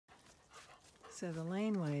So the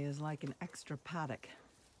laneway is like an extra paddock.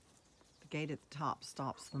 The gate at the top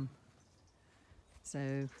stops them. So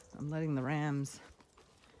I'm letting the rams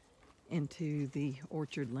into the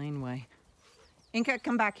orchard laneway. Inca,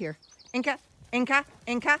 come back here. Inca, Inca,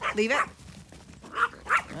 Inca, leave it.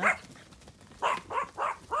 Well,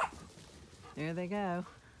 there they go.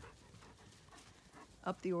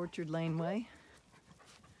 Up the orchard laneway.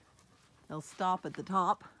 They'll stop at the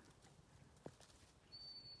top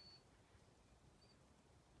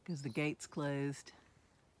because the gate's closed,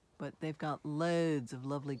 but they've got loads of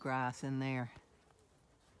lovely grass in there.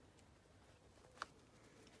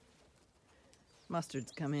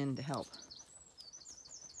 Mustard's come in to help.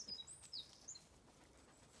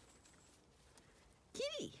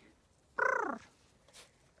 Kitty! Brr.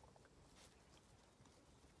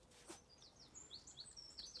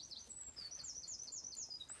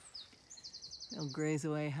 They'll graze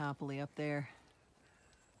away happily up there.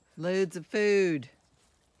 Loads of food.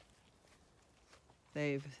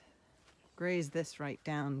 They've grazed this right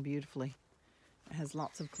down beautifully. It has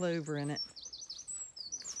lots of clover in it.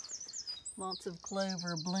 Lots of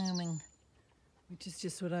clover blooming, which is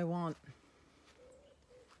just what I want.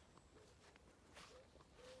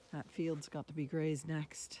 That field's got to be grazed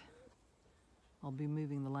next. I'll be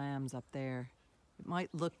moving the lambs up there. It might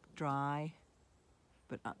look dry,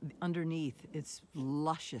 but underneath it's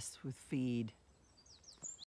luscious with feed.